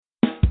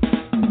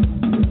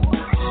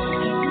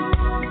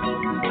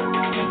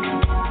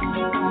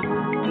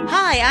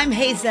I'm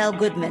Hazel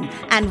Goodman,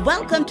 and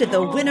welcome to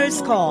the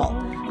Winner's Call.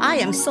 I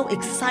am so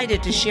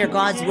excited to share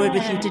God's Word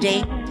with you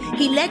today.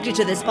 He led you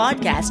to this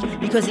podcast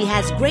because He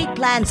has great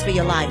plans for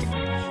your life.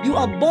 You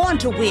are born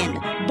to win,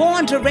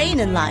 born to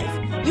reign in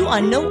life. You are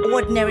no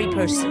ordinary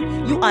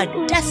person. You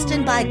are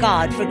destined by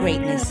God for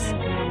greatness.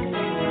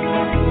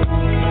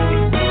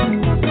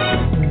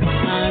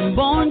 I'm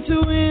born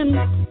to win.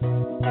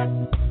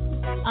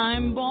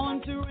 I'm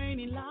born to reign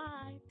in life.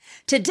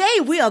 Today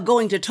we are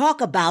going to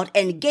talk about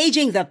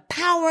engaging the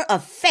power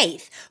of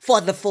faith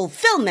for the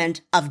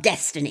fulfillment of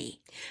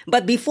destiny.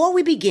 But before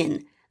we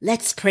begin,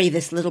 let's pray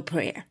this little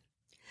prayer.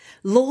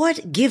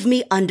 Lord, give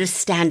me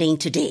understanding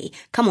today.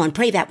 Come on,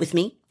 pray that with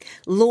me.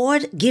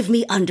 Lord, give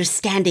me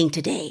understanding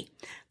today.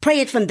 Pray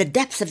it from the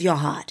depths of your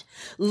heart.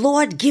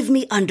 Lord, give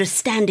me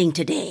understanding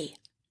today.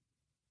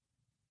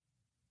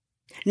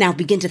 Now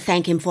begin to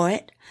thank Him for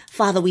it.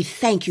 Father, we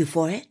thank you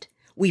for it.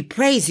 We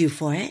praise you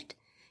for it.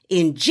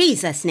 In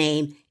Jesus'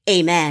 name,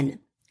 amen.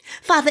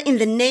 Father, in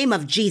the name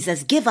of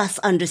Jesus, give us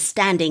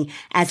understanding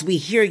as we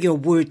hear your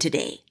word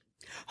today.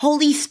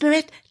 Holy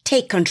Spirit,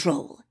 take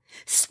control.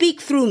 Speak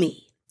through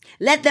me.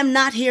 Let them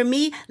not hear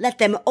me. Let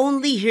them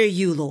only hear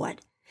you,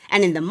 Lord.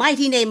 And in the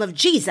mighty name of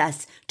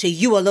Jesus, to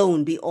you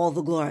alone be all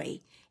the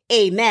glory.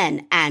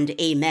 Amen and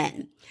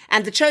amen.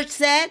 And the church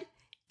said,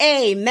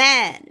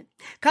 amen.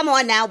 Come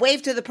on now,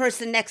 wave to the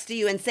person next to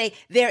you and say,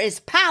 there is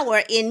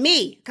power in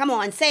me. Come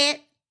on, say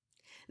it.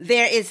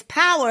 There is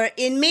power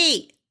in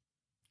me.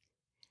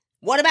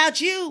 What about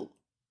you?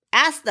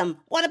 Ask them,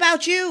 what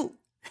about you?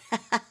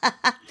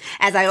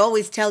 As I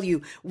always tell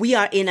you, we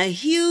are in a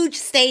huge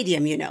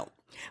stadium, you know.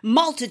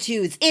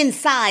 Multitudes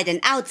inside and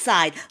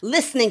outside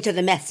listening to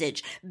the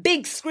message.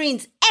 Big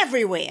screens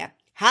everywhere.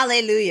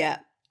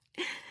 Hallelujah.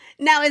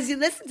 Now, as you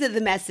listen to the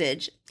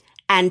message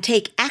and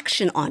take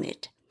action on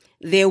it,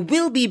 there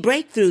will be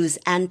breakthroughs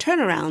and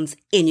turnarounds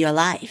in your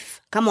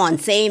life. Come on,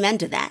 say amen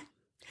to that.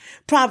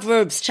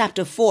 Proverbs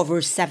chapter 4,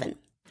 verse 7.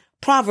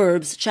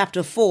 Proverbs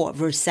chapter 4,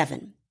 verse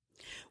 7.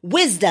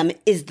 Wisdom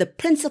is the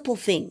principal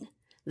thing.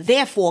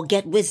 Therefore,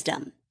 get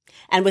wisdom.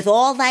 And with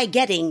all thy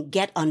getting,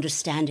 get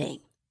understanding.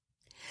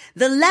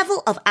 The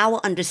level of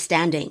our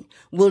understanding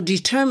will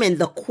determine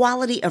the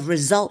quality of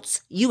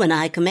results you and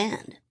I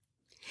command.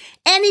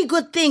 Any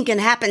good thing can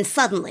happen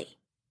suddenly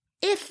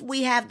if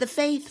we have the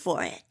faith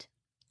for it.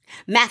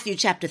 Matthew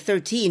chapter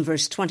 13,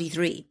 verse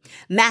 23.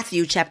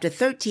 Matthew chapter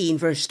 13,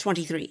 verse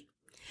 23.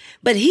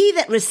 But he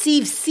that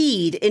receives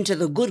seed into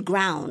the good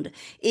ground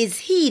is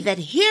he that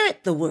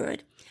heareth the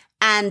word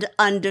and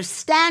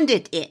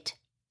understandeth it,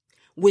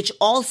 which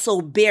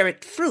also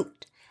beareth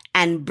fruit,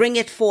 and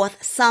bringeth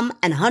forth some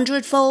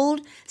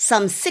 100-fold,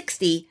 some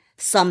 60,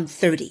 some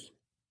 30.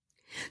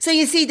 So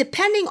you see,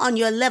 depending on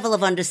your level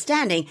of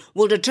understanding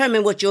will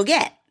determine what you'll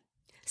get.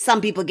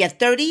 Some people get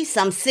 30,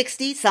 some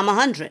 60, some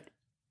 100.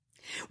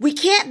 We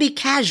can't be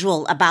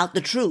casual about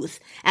the truth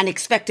and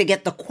expect to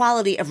get the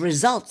quality of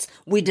results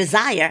we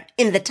desire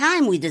in the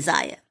time we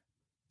desire.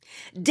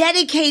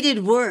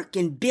 Dedicated work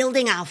in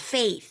building our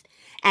faith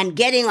and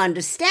getting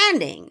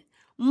understanding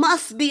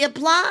must be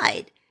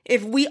applied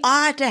if we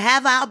are to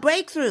have our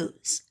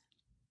breakthroughs.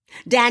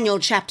 Daniel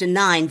chapter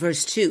 9,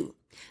 verse 2.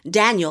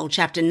 Daniel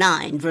chapter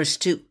 9, verse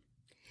 2.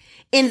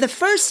 In the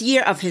first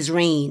year of his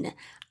reign,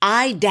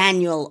 I,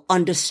 Daniel,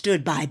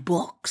 understood by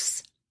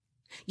books.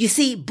 You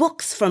see,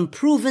 books from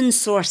proven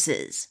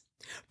sources,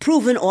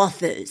 proven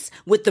authors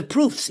with the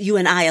proofs you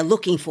and I are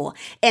looking for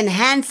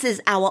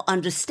enhances our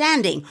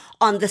understanding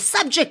on the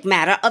subject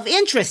matter of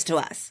interest to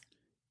us.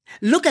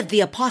 Look at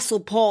the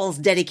Apostle Paul's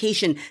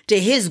dedication to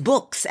his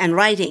books and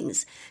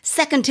writings.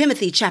 2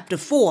 Timothy chapter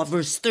 4,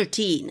 verse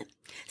 13.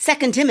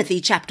 2 Timothy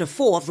chapter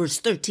 4, verse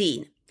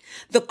 13.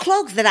 The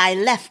cloak that I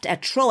left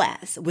at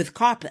Troas with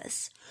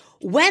Carpus,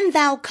 when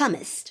thou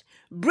comest,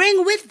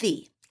 bring with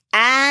thee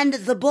and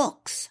the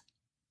books.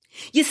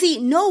 You see,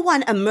 no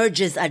one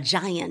emerges a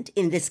giant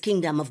in this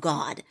kingdom of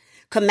God,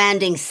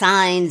 commanding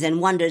signs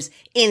and wonders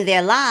in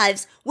their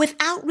lives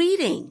without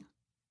reading.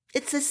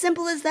 It's as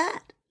simple as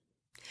that.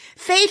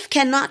 Faith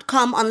cannot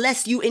come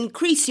unless you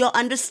increase your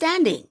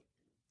understanding.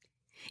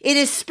 It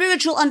is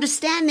spiritual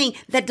understanding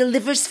that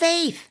delivers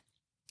faith.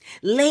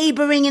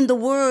 Laboring in the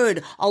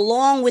word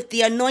along with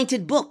the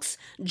anointed books,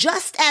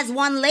 just as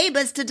one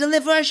labors to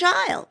deliver a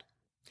child.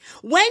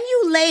 When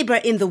you labor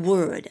in the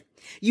word,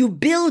 you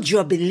build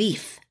your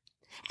belief.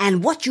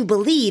 And what you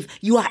believe,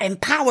 you are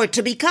empowered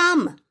to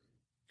become.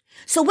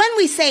 So when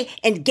we say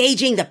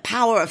engaging the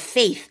power of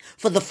faith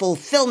for the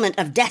fulfillment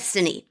of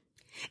destiny,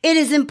 it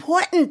is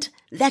important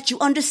that you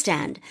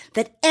understand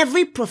that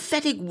every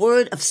prophetic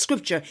word of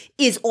Scripture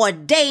is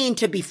ordained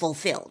to be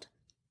fulfilled.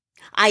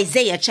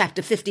 Isaiah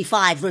chapter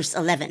 55, verse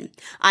 11.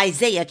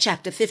 Isaiah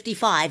chapter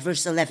 55,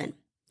 verse 11.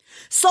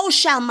 So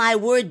shall my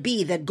word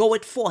be that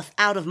goeth forth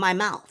out of my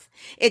mouth.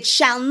 It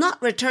shall not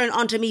return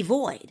unto me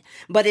void,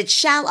 but it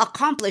shall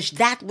accomplish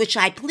that which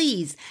I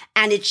please,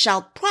 and it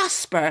shall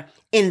prosper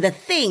in the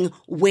thing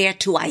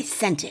whereto I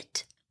sent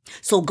it.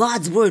 So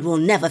God's word will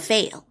never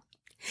fail.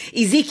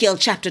 Ezekiel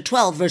chapter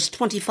 12, verse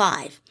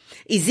 25.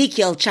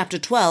 Ezekiel chapter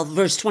 12,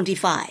 verse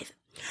 25.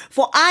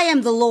 For I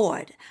am the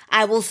Lord,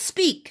 I will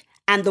speak,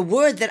 and the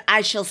word that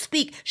I shall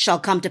speak shall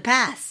come to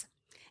pass.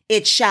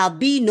 It shall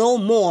be no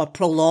more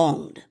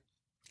prolonged.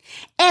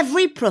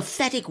 Every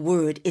prophetic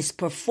word is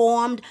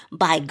performed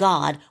by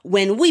God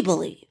when we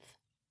believe.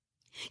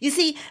 You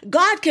see,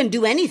 God can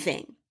do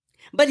anything,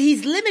 but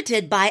he's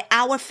limited by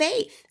our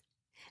faith.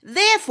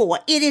 Therefore,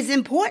 it is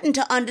important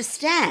to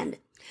understand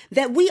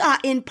that we are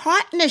in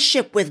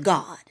partnership with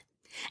God,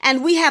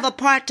 and we have a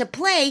part to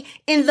play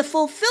in the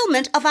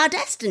fulfillment of our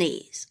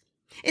destinies.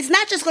 It's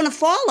not just going to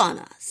fall on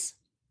us.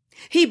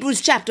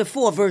 Hebrews chapter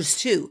 4, verse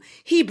 2.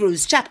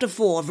 Hebrews chapter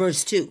 4,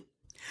 verse 2.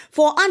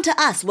 For unto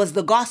us was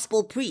the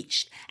gospel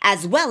preached,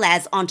 as well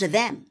as unto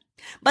them.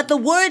 But the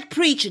word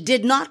preached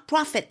did not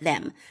profit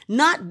them,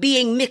 not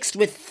being mixed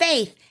with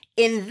faith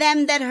in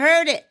them that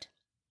heard it.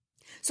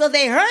 So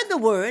they heard the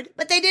word,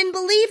 but they didn't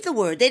believe the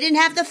word. They didn't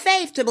have the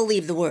faith to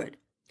believe the word.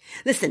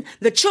 Listen,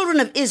 the children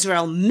of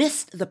Israel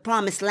missed the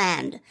promised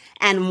land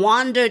and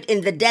wandered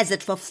in the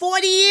desert for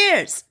 40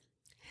 years,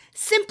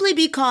 simply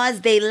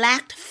because they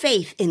lacked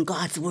faith in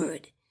God's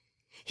word.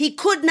 He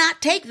could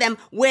not take them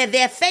where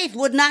their faith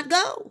would not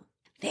go.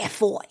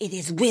 Therefore, it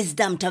is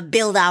wisdom to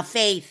build our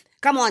faith.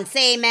 Come on,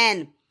 say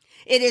amen.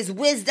 It is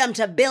wisdom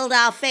to build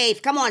our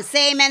faith. Come on,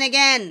 say amen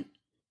again.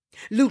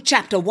 Luke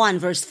chapter 1,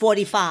 verse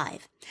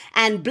 45.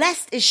 And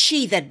blessed is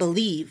she that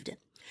believed,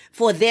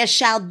 for there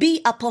shall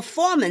be a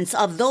performance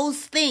of those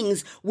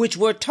things which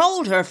were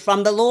told her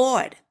from the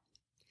Lord.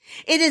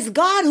 It is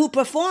God who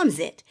performs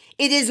it.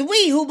 It is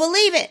we who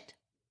believe it.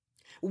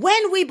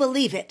 When we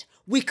believe it,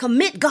 we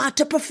commit God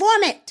to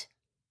perform it.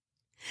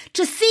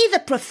 To see the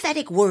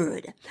prophetic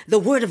word, the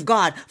word of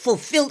God,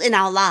 fulfilled in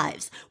our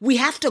lives, we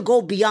have to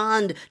go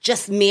beyond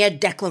just mere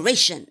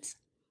declarations.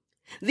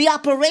 The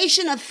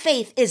operation of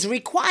faith is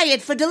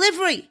required for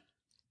delivery.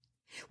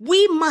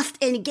 We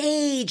must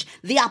engage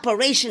the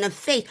operation of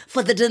faith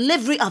for the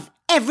delivery of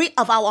every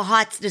of our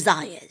heart's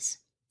desires.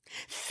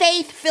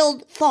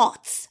 Faith-filled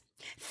thoughts,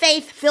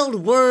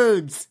 faith-filled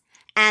words,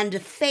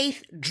 and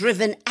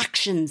faith-driven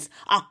actions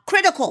are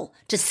critical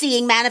to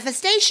seeing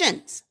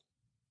manifestations.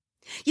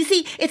 You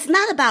see, it's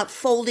not about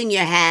folding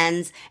your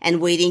hands and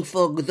waiting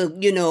for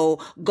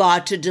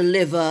God to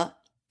deliver,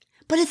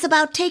 but it's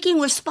about taking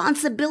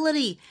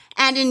responsibility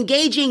and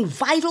engaging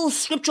vital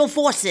scriptural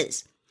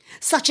forces,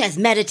 such as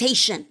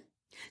meditation,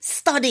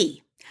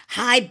 study,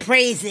 high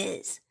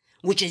praises,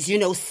 which is,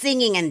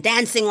 singing and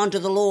dancing unto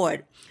the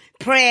Lord,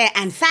 prayer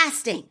and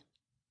fasting.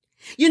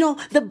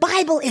 The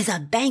Bible is a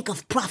bank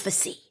of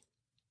prophecy.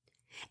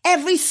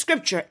 Every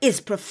scripture is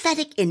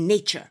prophetic in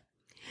nature,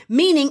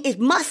 meaning it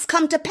must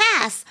come to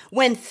pass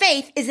when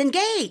faith is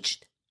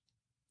engaged.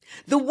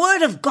 The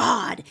Word of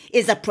God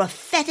is a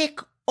prophetic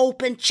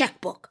open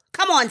checkbook.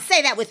 Come on,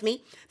 say that with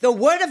me. The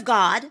Word of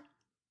God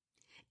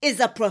is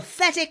a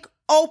prophetic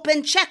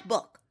open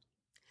checkbook.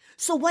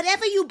 So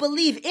whatever you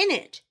believe in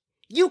it,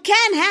 you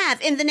can have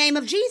in the name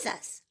of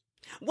Jesus.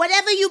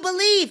 Whatever you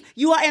believe,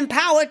 you are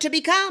empowered to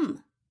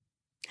become.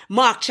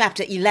 Mark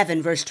chapter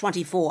 11, verse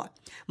 24.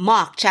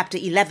 Mark chapter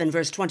 11,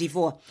 verse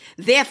 24.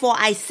 Therefore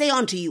I say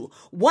unto you,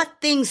 what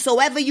things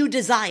soever you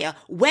desire,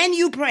 when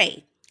you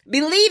pray,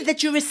 believe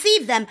that you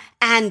receive them,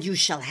 and you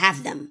shall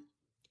have them.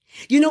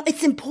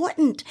 It's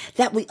important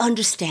that we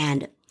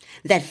understand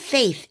that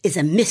faith is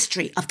a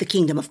mystery of the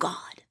kingdom of God.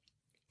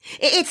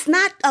 It's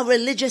not a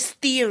religious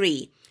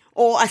theory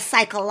or a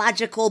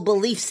psychological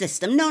belief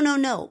system.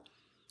 No.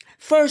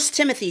 1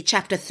 Timothy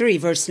chapter 3,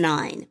 verse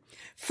 9.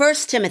 1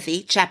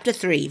 Timothy chapter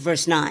 3,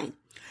 verse 9.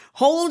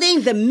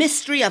 Holding the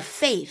mystery of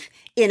faith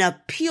in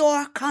a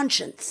pure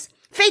conscience.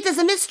 Faith is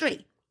a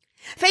mystery.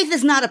 Faith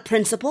is not a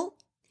principle.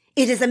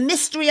 It is a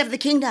mystery of the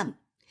kingdom.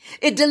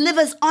 It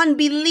delivers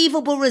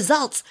unbelievable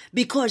results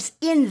because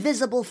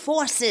invisible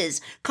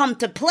forces come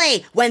to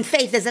play when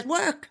faith is at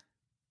work.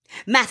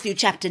 Matthew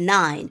chapter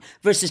 9,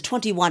 verses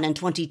 21 and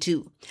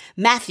 22.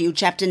 Matthew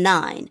chapter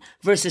 9,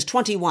 verses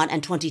 21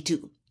 and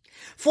 22.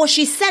 For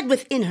she said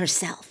within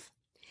herself,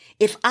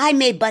 if I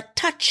may but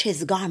touch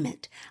his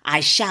garment, I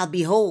shall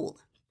be whole.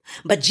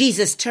 But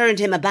Jesus turned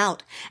him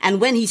about,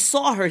 and when he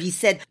saw her, he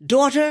said,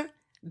 Daughter,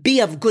 be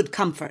of good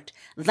comfort.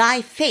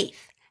 Thy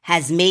faith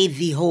has made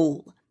thee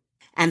whole.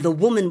 And the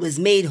woman was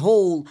made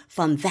whole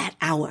from that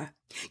hour.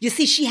 You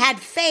see, she had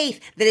faith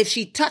that if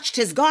she touched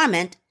his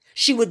garment,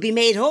 she would be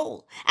made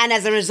whole. And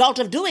as a result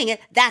of doing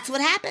it, that's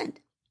what happened.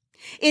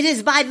 It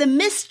is by the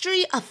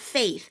mystery of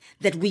faith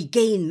that we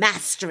gain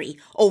mastery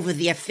over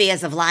the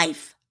affairs of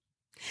life.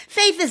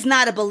 Faith is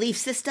not a belief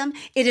system.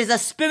 It is a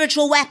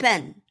spiritual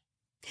weapon.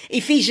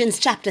 Ephesians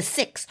chapter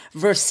 6,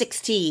 verse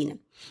 16.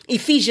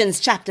 Ephesians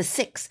chapter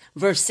 6,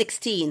 verse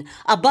 16.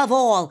 Above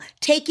all,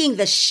 taking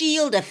the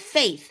shield of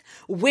faith,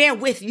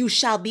 wherewith you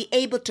shall be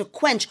able to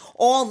quench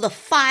all the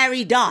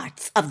fiery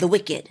darts of the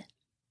wicked.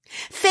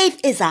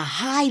 Faith is a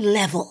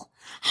high-level,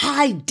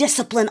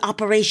 high-discipline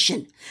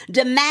operation,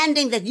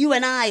 demanding that you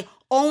and I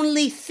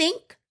only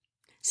think,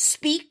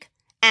 speak,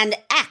 and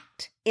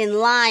act in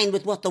line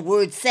with what the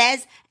word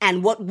says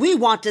and what we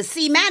want to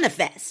see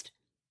manifest.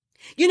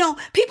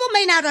 People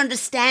may not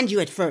understand you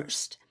at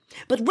first,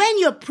 but when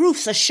your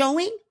proofs are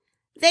showing,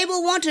 they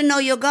will want to know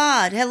your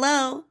God.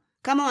 Hello.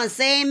 Come on,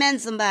 say amen,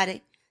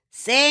 somebody.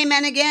 Say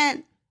amen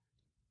again.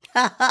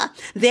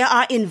 There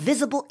are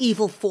invisible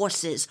evil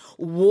forces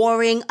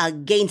warring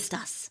against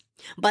us,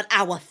 but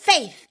our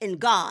faith in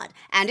God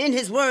and in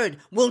his word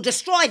will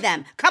destroy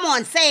them. Come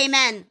on, say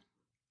amen.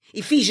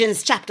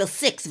 Ephesians chapter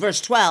 6,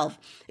 verse 12.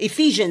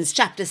 Ephesians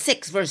chapter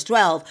 6, verse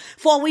 12.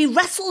 For we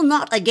wrestle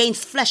not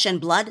against flesh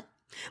and blood,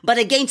 but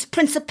against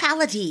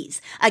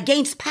principalities,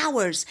 against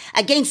powers,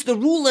 against the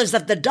rulers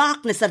of the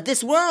darkness of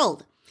this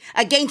world,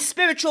 against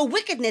spiritual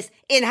wickedness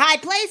in high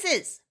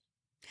places.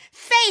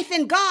 Faith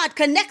in God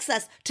connects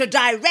us to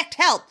direct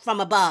help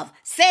from above.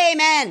 Say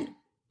amen.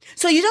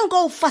 So you don't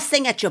go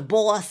fussing at your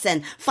boss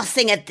and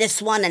fussing at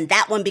this one and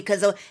that one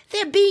because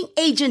they're being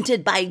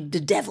agented by the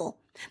devil.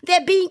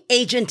 They're being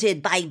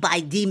agented by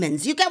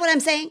demons. You get what I'm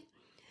saying?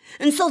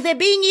 And so they're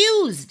being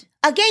used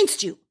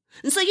against you.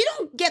 And so you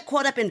don't get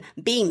caught up in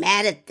being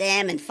mad at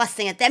them and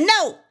fussing at them.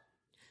 No,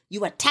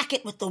 you attack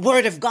it with the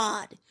word of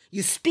God.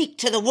 You speak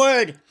to the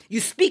word. You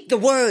speak the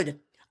word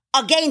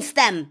against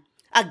them,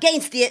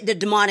 against the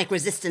demonic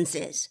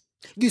resistances.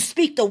 You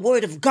speak the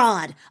word of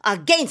God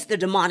against the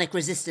demonic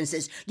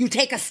resistances. You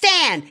take a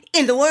stand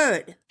in the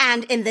word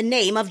and in the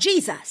name of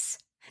Jesus.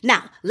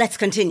 Now, let's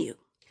continue.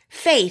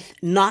 Faith,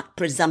 not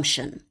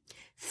presumption.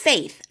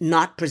 Faith,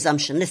 not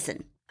presumption.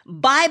 Listen,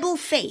 Bible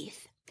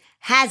faith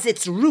has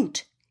its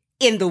root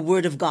in the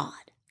word of God.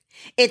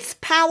 Its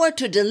power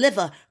to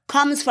deliver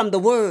comes from the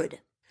word.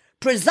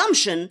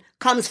 Presumption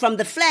comes from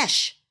the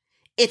flesh.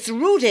 It's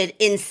rooted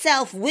in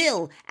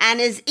self-will and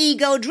is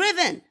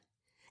ego-driven.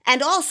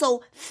 And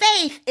also,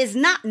 faith is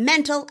not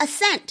mental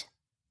assent.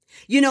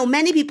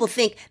 Many people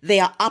think they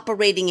are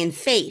operating in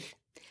faith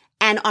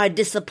and are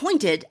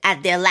disappointed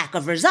at their lack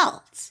of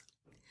results.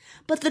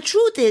 But the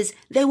truth is,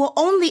 they were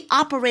only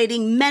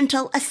operating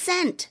mental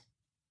assent.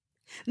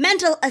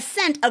 Mental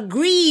assent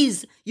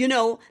agrees,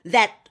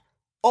 that,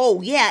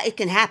 oh yeah, it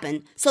can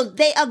happen. So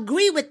they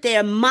agree with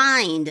their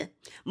mind,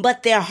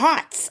 but their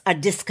hearts are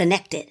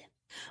disconnected.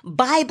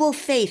 Bible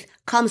faith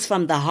comes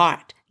from the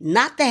heart,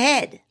 not the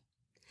head.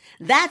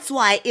 That's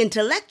why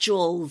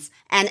intellectuals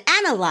and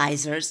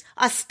analyzers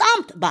are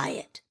stumped by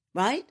it,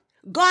 right?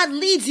 God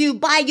leads you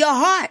by your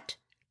heart.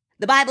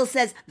 The Bible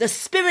says the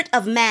spirit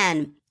of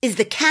man is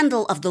the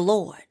candle of the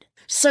Lord,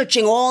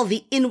 searching all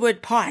the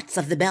inward parts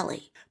of the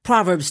belly.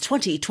 Proverbs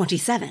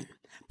 20:27.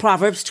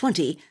 Proverbs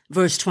 20,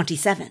 verse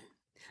 27.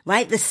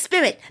 Right? The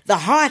spirit, the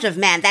heart of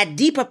man, that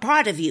deeper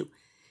part of you,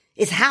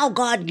 is how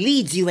God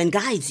leads you and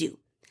guides you.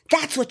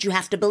 That's what you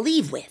have to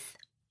believe with.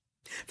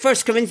 1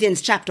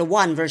 Corinthians chapter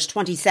 1, verse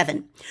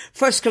 27.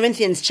 1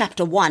 Corinthians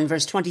chapter 1,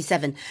 verse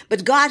 27.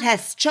 But God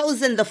has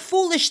chosen the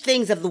foolish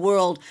things of the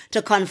world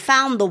to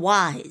confound the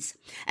wise.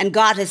 And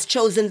God has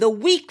chosen the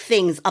weak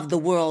things of the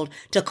world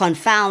to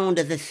confound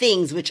the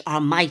things which are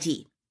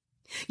mighty.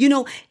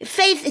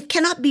 Faith, it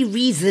cannot be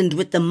reasoned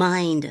with the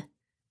mind.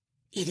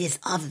 It is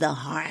of the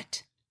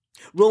heart.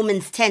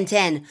 Romans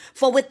 10:10.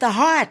 For with the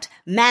heart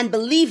man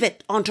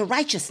believeth unto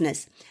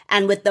righteousness,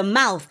 and with the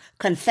mouth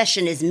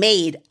confession is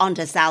made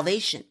unto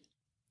salvation.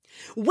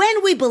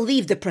 When we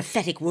believe the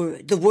prophetic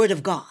word, the word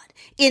of God,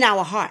 in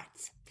our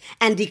hearts,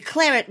 and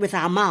declare it with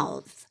our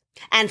mouths,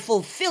 and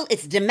fulfill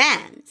its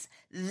demands,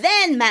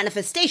 then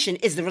manifestation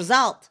is the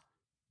result.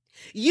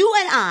 You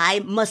and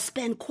I must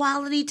spend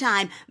quality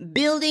time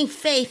building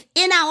faith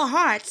in our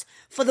hearts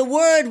for the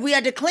word we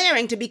are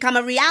declaring to become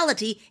a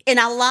reality in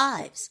our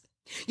lives.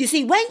 You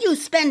see, when you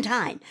spend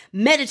time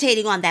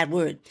meditating on that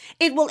word,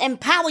 it will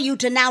empower you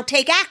to now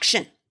take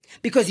action,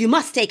 because you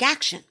must take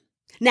action.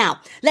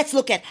 Now, let's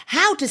look at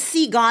how to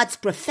see God's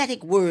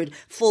prophetic word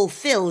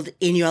fulfilled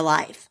in your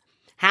life.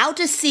 How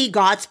to see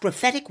God's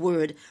prophetic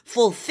word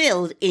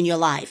fulfilled in your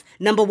life.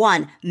 Number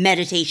 1,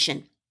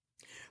 meditation.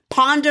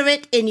 Ponder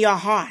it in your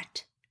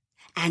heart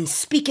and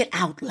speak it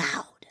out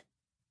loud.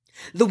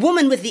 The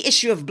woman with the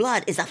issue of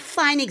blood is a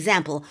fine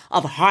example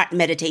of heart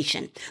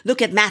meditation.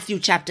 Look at Matthew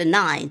chapter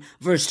 9,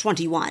 verse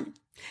 21.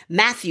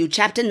 Matthew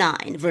chapter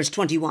 9, verse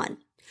 21.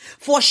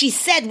 For she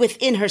said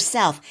within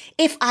herself,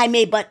 if I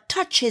may but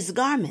touch his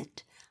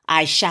garment,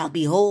 I shall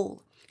be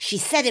whole. She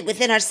said it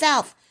within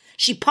herself.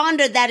 She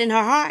pondered that in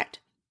her heart.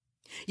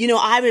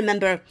 I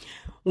remember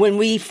when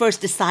we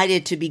first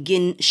decided to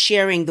begin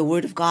sharing the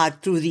word of God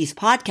through these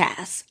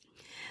podcasts,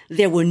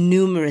 there were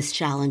numerous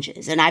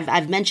challenges. And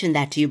I've mentioned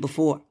that to you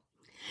before.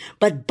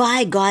 But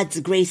by God's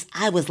grace,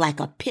 I was like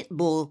a pit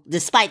bull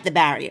despite the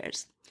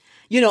barriers.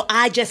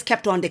 I just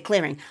kept on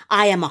declaring,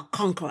 I am a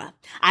conqueror.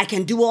 I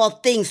can do all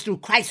things through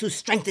Christ who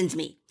strengthens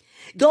me.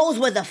 Those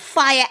were the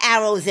fire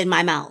arrows in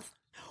my mouth.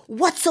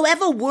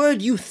 Whatsoever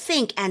word you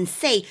think and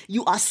say,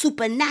 you are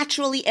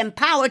supernaturally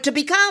empowered to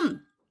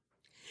become.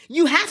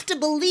 You have to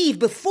believe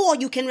before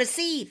you can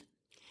receive.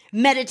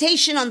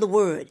 Meditation on the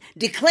word,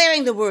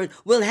 declaring the word,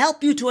 will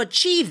help you to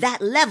achieve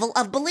that level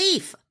of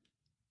belief.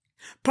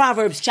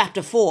 Proverbs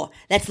chapter 4,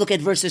 let's look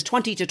at verses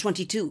 20 to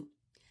 22.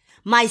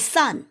 My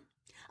son,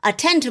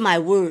 attend to my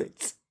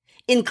words.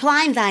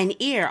 Incline thine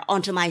ear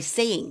unto my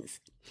sayings.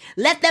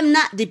 Let them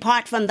not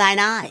depart from thine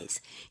eyes.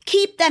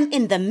 Keep them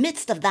in the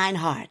midst of thine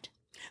heart.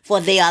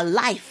 For they are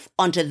life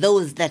unto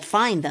those that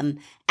find them,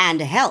 and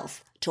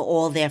health to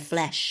all their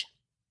flesh.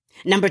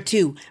 Number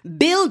 2,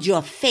 build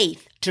your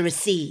faith to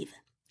receive.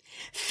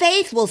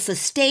 Faith will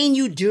sustain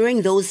you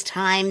during those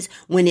times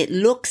when it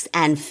looks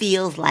and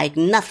feels like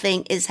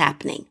nothing is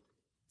happening.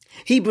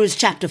 Hebrews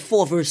chapter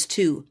 4 verse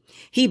 2.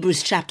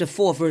 Hebrews chapter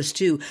 4 verse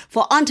 2.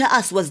 For unto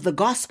us was the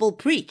gospel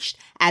preached,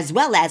 as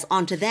well as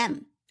unto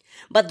them.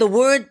 But the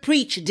word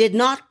preached did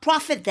not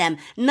profit them,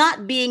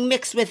 not being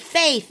mixed with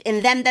faith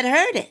in them that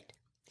heard it.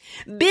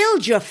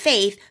 Build your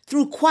faith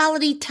through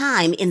quality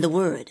time in the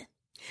word.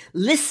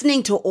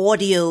 Listening to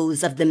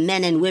audios of the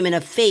men and women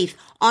of faith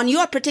on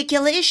your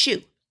particular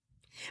issue.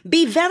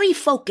 Be very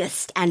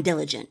focused and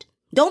diligent.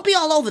 Don't be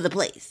all over the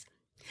place.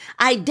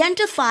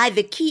 Identify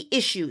the key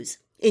issues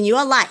in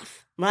your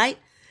life, right?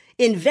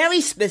 In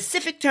very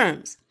specific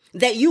terms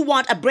that you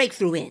want a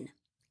breakthrough in.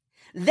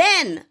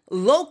 Then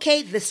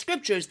locate the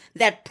scriptures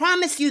that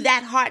promise you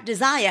that heart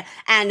desire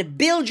and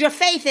build your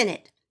faith in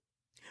it.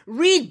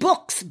 Read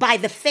books by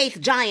the faith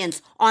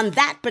giants on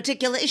that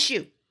particular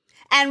issue.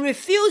 And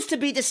refuse to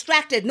be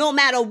distracted no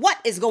matter what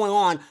is going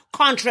on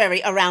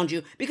contrary around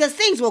you, because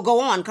things will go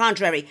on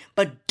contrary,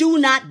 but do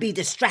not be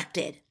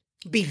distracted.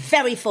 Be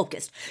very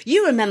focused.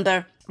 You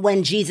remember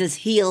when Jesus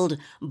healed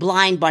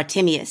blind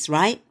Bartimaeus,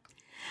 right?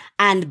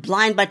 And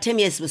blind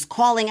Bartimaeus was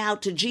calling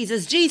out to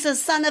Jesus, Jesus,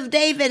 son of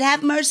David,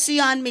 have mercy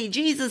on me.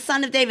 Jesus,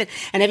 son of David.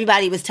 And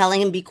everybody was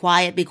telling him, be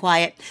quiet, be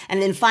quiet.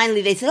 And then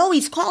finally they said, oh,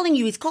 he's calling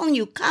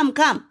you, come,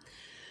 come.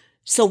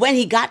 So when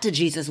he got to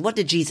Jesus, what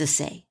did Jesus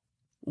say?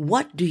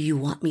 What do you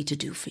want me to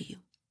do for you?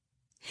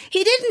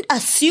 He didn't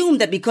assume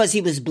that because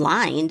he was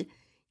blind,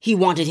 he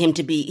wanted him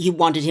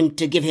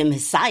to give him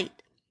his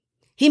sight.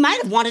 He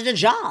might have wanted a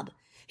job.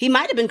 He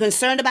might have been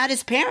concerned about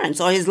his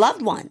parents or his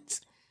loved ones.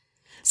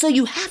 So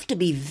you have to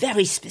be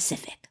very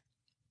specific.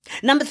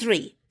 Number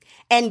 3,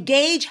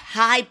 engage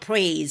high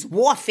praise,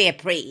 warfare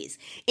praise,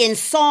 in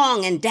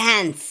song and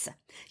dance.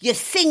 You're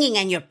singing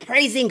and you're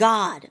praising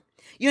God.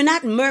 You're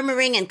not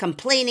murmuring and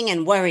complaining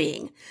and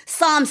worrying.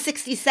 Psalm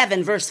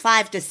 67 verse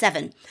 5 to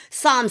 7.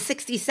 Psalm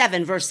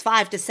 67 verse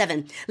 5 to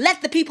 7.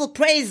 Let the people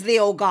praise thee,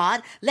 O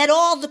God. Let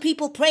all the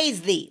people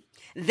praise thee.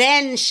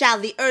 Then shall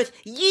the earth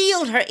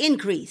yield her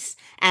increase,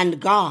 and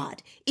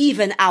God,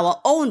 even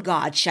our own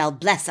God, shall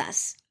bless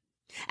us.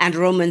 And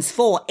Romans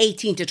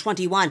 4:18 to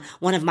 21,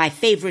 one of my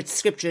favorite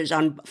scriptures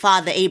on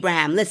Father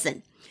Abraham.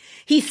 Listen,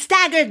 he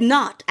staggered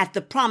not at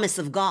the promise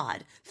of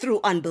God through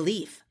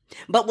unbelief,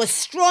 but was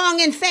strong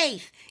in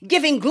faith,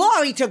 giving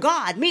glory to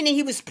God, meaning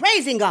he was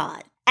praising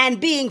God,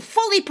 and being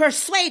fully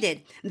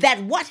persuaded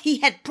that what he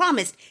had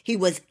promised, he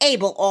was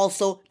able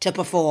also to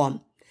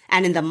perform.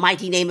 And in the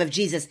mighty name of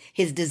Jesus,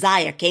 his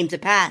desire came to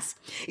pass.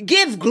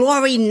 Give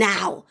glory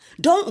now.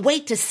 Don't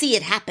wait to see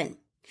it happen.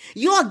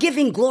 Your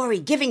giving glory,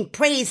 giving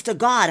praise to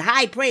God,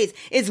 high praise,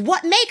 is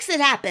what makes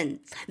it happen.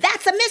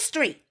 That's a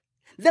mystery.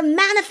 The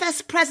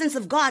manifest presence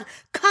of God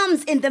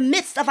comes in the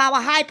midst of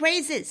our high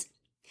praises.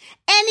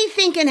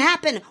 Anything can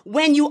happen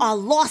when you are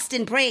lost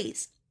in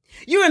praise.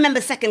 You remember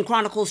 2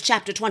 Chronicles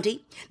chapter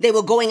 20? They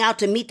were going out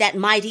to meet that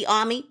mighty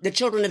army, the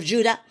children of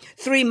Judah.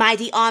 3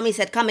 mighty armies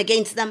had come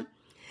against them.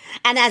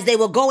 And as they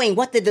were going,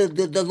 what did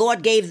the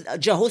Lord gave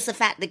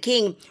Jehoshaphat the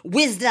king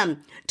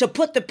wisdom to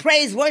put the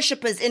praise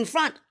worshipers in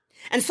front.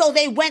 And so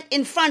they went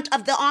in front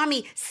of the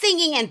army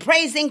singing and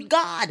praising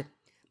God.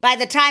 By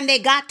the time they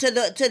got to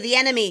the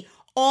enemy,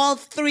 all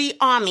 3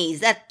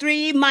 armies,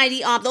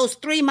 those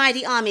three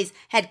mighty armies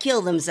had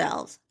killed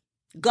themselves.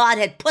 God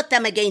had put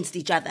them against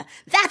each other.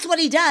 That's what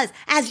he does.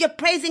 As you're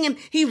praising him,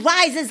 he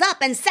rises up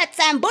and sets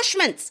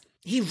ambushments.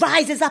 He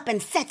rises up and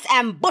sets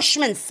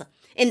ambushments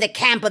in the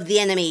camp of the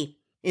enemy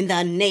in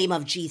the name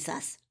of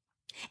Jesus.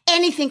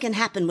 Anything can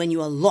happen when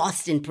you are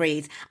lost in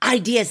praise.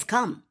 Ideas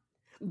come.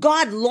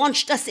 God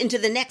launched us into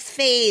the next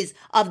phase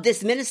of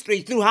this ministry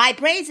through high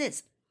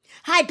praises.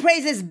 High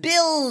praises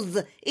builds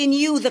in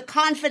you the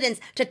confidence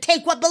to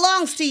take what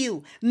belongs to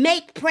you.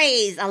 Make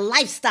praise a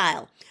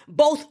lifestyle,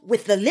 both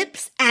with the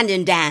lips and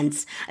in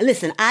dance.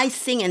 Listen, I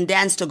sing and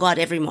dance to God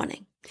every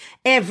morning.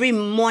 Every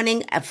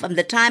morning, from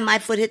the time my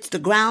foot hits the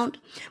ground,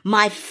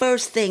 my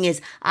first thing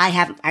is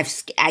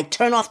I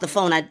turn off the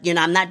phone.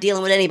 I'm not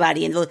dealing with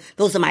anybody, and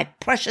those are my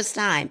precious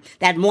time,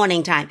 that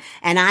morning time,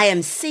 and I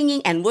am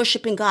singing and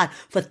worshiping God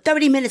for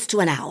 30 minutes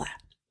to an hour.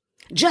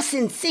 Just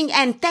in sing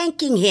and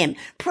thanking him,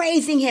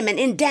 praising him, and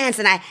in dance.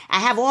 And I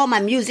have all my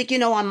music,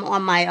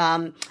 on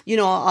my,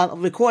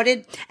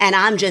 recorded, and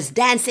I'm just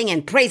dancing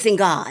and praising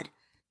God.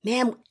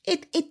 Man,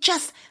 it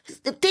just,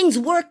 things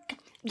work.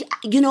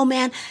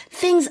 Man,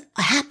 things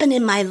happen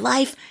in my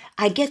life.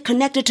 I get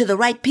connected to the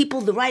right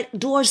people, the right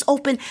doors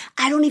open.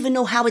 I don't even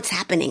know how it's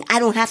happening. I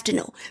don't have to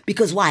know.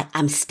 Because why?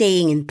 I'm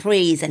staying in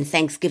praise and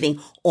thanksgiving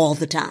all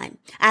the time.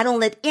 I don't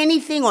let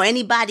anything or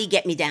anybody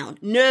get me down.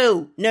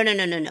 No.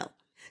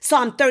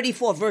 Psalm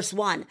 34 verse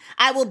 1.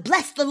 I will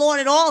bless the Lord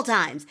at all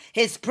times.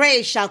 His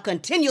praise shall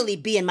continually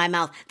be in my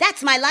mouth.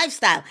 That's my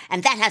lifestyle,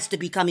 and that has to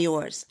become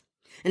yours.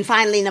 And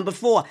finally, number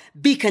 4,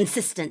 be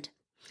consistent.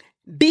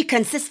 Be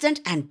consistent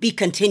and be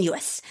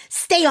continuous.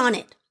 Stay on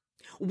it.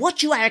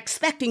 What you are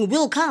expecting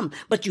will come,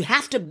 but you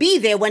have to be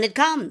there when it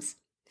comes.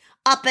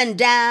 Up and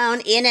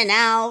down, in and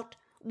out,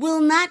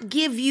 will not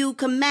give you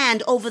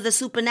command over the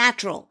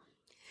supernatural.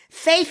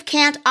 Faith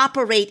can't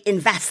operate in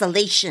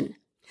vacillation.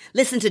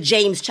 Listen to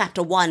James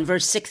chapter 1,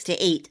 verse 6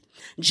 to 8.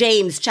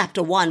 James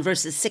chapter 1,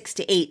 verses 6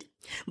 to 8.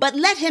 But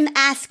let him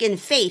ask in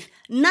faith,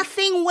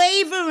 nothing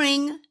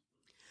wavering.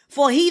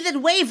 For he that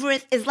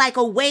wavereth is like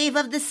a wave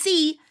of the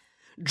sea,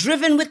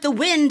 driven with the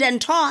wind and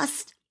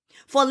tossed.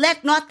 For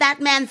let not that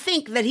man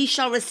think that he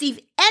shall receive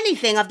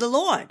anything of the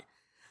Lord.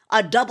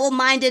 A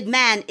double-minded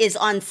man is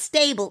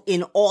unstable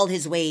in all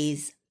his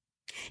ways.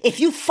 If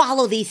you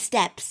follow these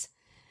steps,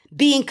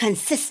 being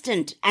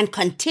consistent and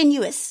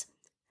continuous,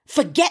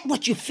 forget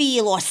what you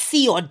feel or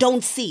see or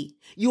don't see.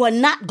 You are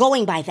not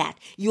going by that.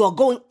 You are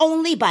going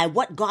only by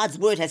what God's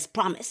word has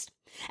promised.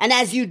 And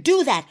as you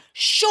do that,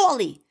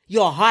 surely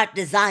your heart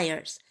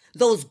desires,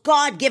 those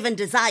God-given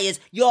desires,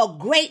 your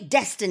great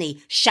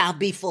destiny shall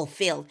be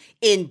fulfilled.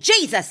 In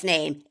Jesus'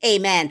 name,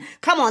 amen.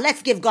 Come on,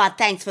 let's give God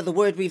thanks for the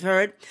word we've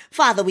heard.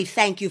 Father, we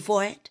thank you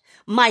for it.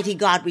 Mighty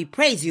God, we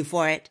praise you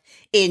for it.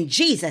 In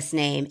Jesus'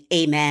 name,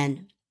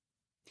 amen.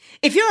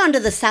 If you're under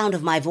the sound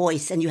of my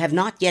voice and you have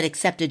not yet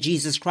accepted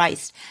Jesus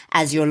Christ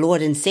as your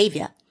Lord and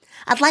Savior,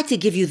 I'd like to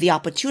give you the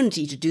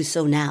opportunity to do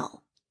so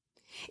now.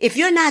 If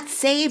you're not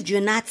saved,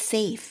 you're not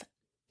safe.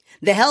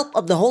 The help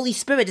of the Holy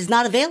Spirit is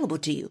not available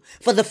to you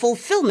for the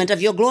fulfillment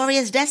of your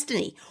glorious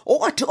destiny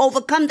or to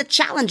overcome the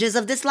challenges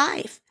of this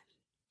life.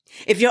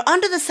 If you're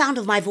under the sound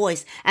of my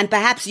voice and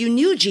perhaps you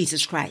knew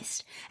Jesus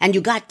Christ and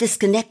you got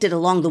disconnected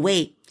along the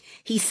way,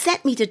 he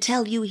sent me to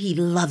tell you he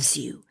loves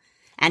you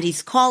and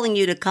he's calling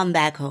you to come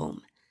back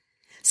home.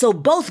 So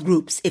both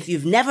groups, if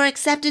you've never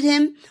accepted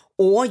him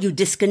or you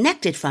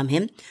disconnected from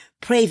him,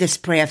 pray this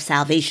prayer of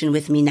salvation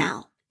with me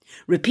now.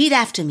 Repeat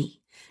after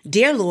me.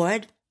 Dear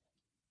Lord,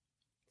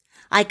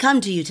 I come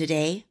to you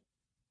today.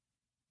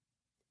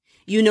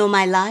 You know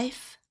my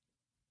life.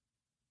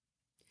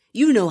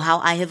 You know how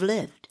I have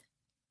lived.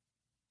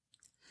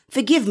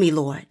 Forgive me,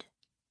 Lord.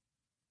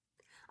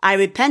 I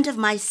repent of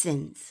my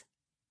sins.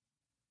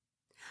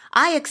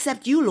 I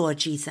accept you, Lord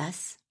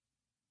Jesus,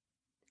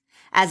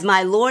 as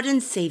my Lord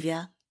and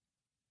Savior,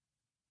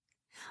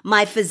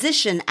 my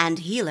physician and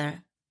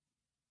healer,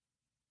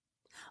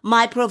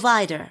 my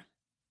provider,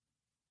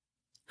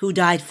 who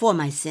died for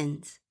my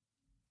sins.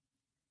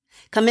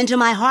 Come into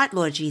my heart,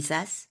 Lord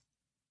Jesus,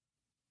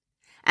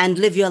 and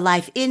live your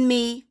life in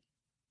me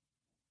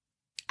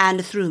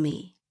and through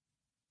me.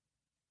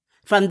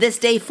 From this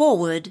day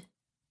forward,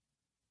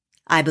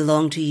 I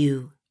belong to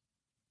you.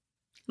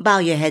 Bow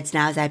your heads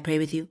now as I pray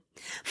with you.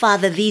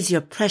 Father, these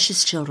your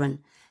precious children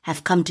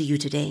have come to you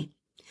today.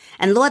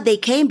 And Lord, they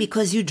came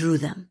because you drew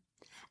them,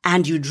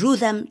 and you drew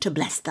them to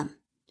bless them.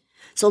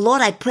 So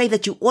Lord, I pray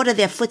that you order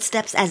their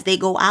footsteps as they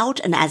go out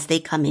and as they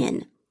come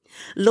in.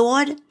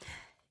 Lord,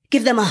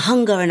 give them a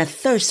hunger and a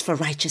thirst for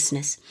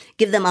righteousness.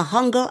 Give them a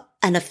hunger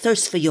and a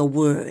thirst for your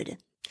word.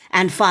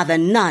 And Father,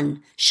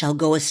 none shall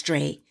go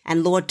astray.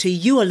 And Lord, to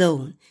you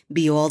alone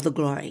be all the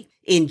glory.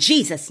 In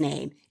Jesus'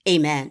 name,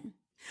 amen.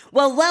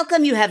 Well,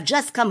 welcome. You have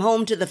just come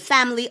home to the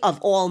family of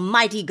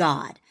Almighty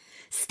God.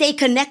 Stay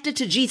connected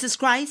to Jesus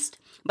Christ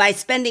by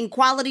spending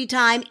quality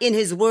time in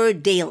his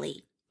word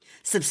daily.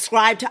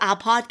 Subscribe to our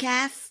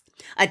podcasts,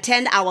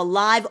 attend our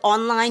live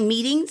online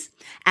meetings,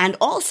 and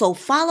also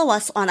follow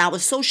us on our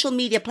social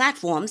media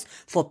platforms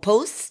for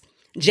posts,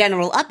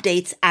 general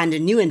updates, and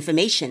new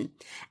information.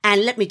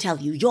 And let me tell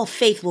you, your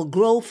faith will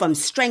grow from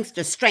strength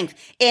to strength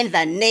in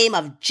the name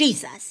of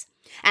Jesus.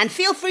 And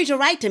feel free to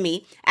write to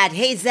me at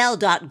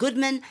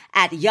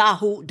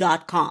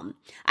hazel.goodman@yahoo.com.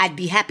 I'd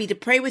be happy to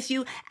pray with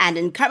you and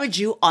encourage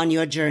you on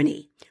your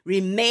journey.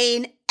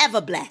 Remain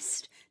ever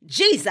blessed.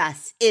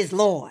 Jesus is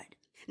Lord.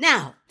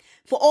 Now,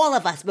 for all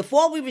of us,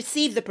 before we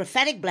receive the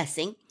prophetic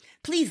blessing,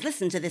 please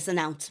listen to this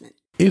announcement.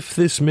 If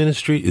this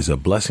ministry is a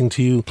blessing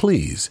to you,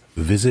 please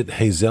visit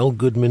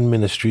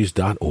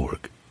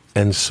hazelgoodmanministries.org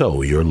and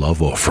sow your love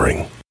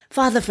offering.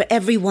 Father, for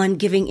everyone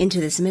giving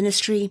into this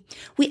ministry,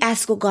 we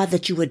ask, oh God,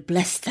 that you would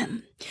bless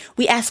them.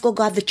 We ask, oh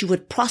God, that you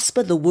would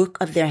prosper the work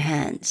of their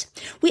hands.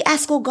 We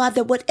ask, oh God,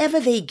 that whatever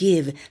they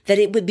give, that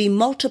it would be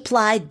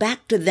multiplied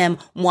back to them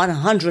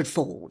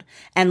 100-fold.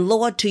 And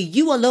Lord, to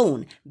you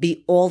alone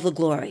be all the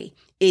glory.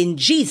 In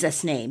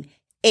Jesus' name,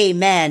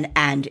 amen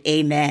and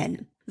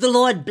amen. The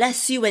Lord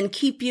bless you and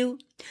keep you.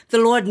 The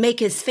Lord make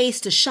his face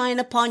to shine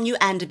upon you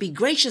and be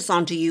gracious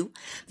unto you.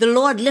 The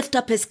Lord lift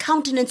up his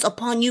countenance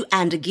upon you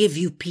and give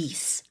you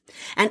peace.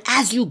 And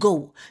as you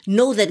go,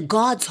 know that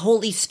God's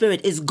Holy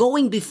Spirit is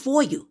going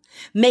before you,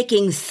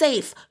 making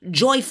safe,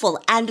 joyful,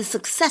 and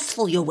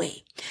successful your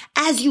way.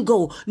 As you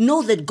go,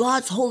 know that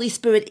God's Holy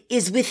Spirit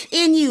is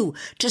within you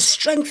to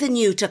strengthen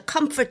you, to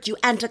comfort you,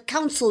 and to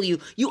counsel you.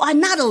 You are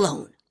not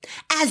alone.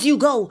 As you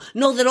go,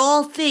 know that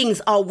all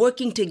things are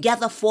working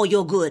together for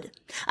your good.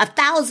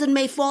 1,000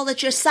 may fall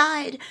at your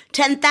side,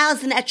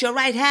 10,000 at your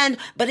right hand,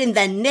 but in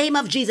the name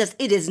of Jesus,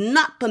 it is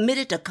not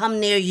permitted to come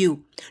near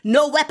you.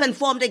 No weapon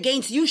formed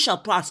against you shall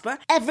prosper.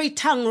 Every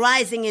tongue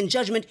rising in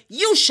judgment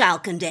you shall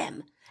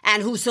condemn.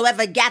 And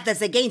whosoever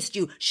gathers against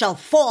you shall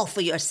fall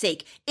for your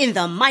sake, in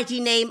the mighty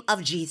name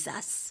of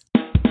Jesus.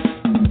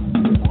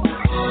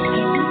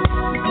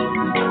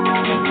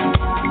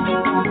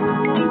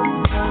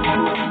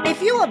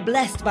 If you are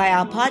blessed by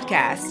our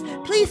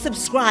podcast, please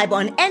subscribe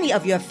on any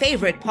of your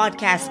favorite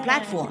podcast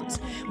platforms.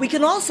 We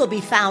can also be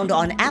found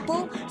on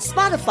Apple,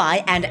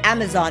 Spotify, and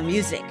Amazon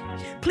Music.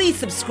 Please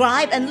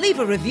subscribe and leave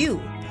a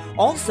review.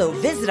 Also,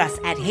 visit us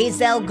at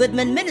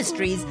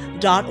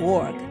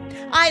hazelgoodmanministries.org.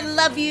 I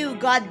love you.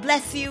 God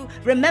bless you.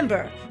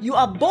 Remember, you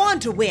are born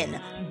to win,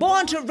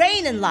 born to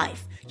reign in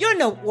life. You're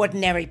no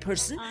ordinary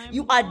person.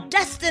 You are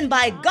destined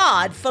by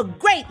God for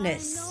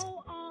greatness.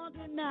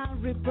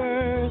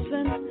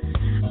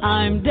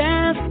 I'm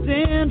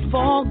destined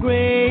for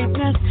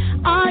greatness.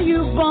 Are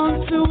you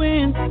born to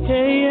win?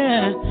 Hey,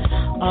 yeah.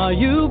 Are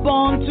you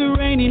born to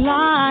reign in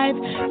life?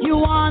 You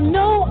are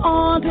no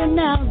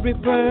ordinary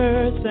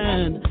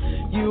person.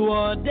 You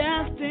are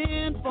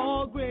destined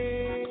for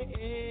greatness.